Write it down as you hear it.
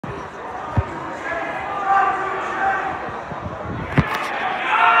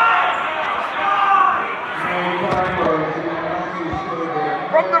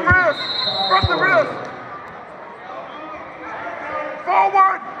From the wrist. From the wrist.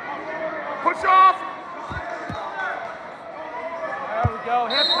 Forward. Push off. There we go.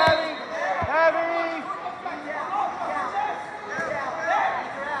 Hips heavy. Heavy.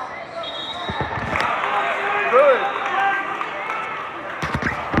 Good.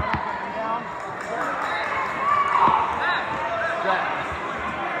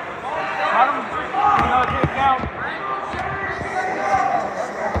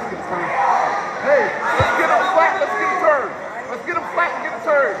 Hey, let's get him flat, let's get a turn. Let's get him flat and get a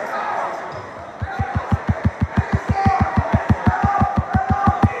turn.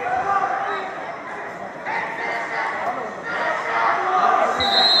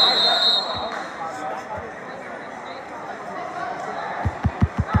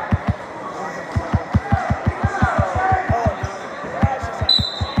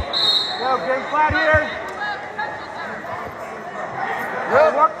 Go, getting flat here.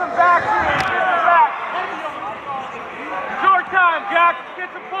 Yep. Work them back here. Get them back. Short time, Jack. Get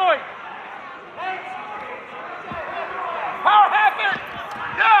the point. Power half it.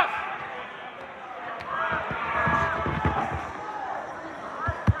 Yes.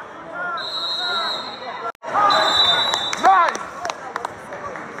 Nice.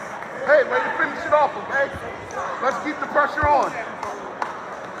 Hey, let me finish it off, okay? Let's keep the pressure on.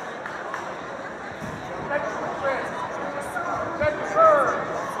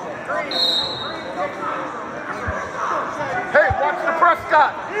 Hey, watch the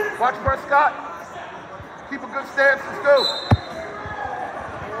Prescott. Watch Prescott. Keep a good stance. Let's go.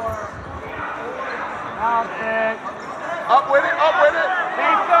 Outfit. Up with it. Up with it.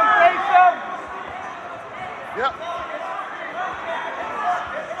 Face them. Face them. Yep.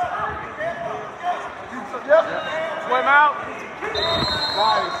 Yep. Swim out.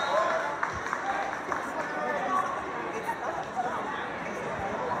 Nice.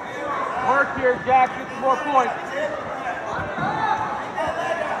 Work here, Jack. Get some more points.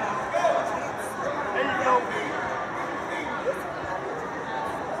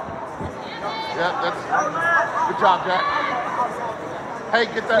 Yeah, that's good job, Jack. Hey,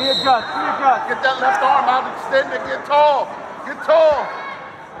 get that. Readjust. Readjust. Get that left arm out, extend it, get tall. Get tall.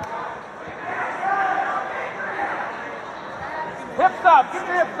 Hips up. Get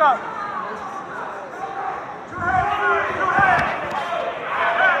your hips up.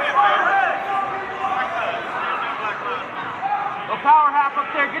 Go power half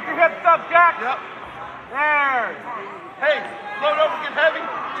up there. Get your hips up, Jack. Yep. There. Hey, float over, get heavy.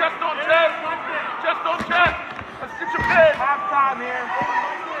 Chest on chest. Chest on chest. Let's get your pin. Half time here.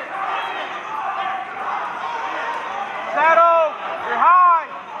 Settle. You're high.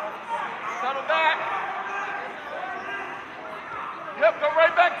 Settle back. Yep, go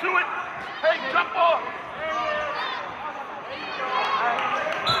right back to it. Hey, jump off.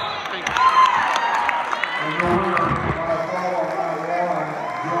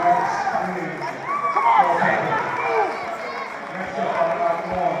 Come on, Sam. Next up, I got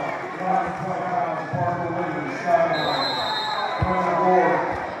one. 120 pounds, Parker Williams, sideline. On the board,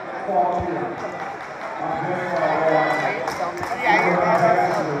 Fauquier. On this side, Yeah, you're that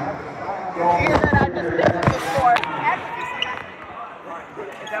I just missed before.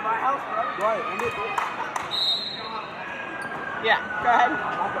 Is that my house, bro? Right. Yeah, go ahead.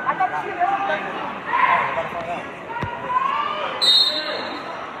 I got you.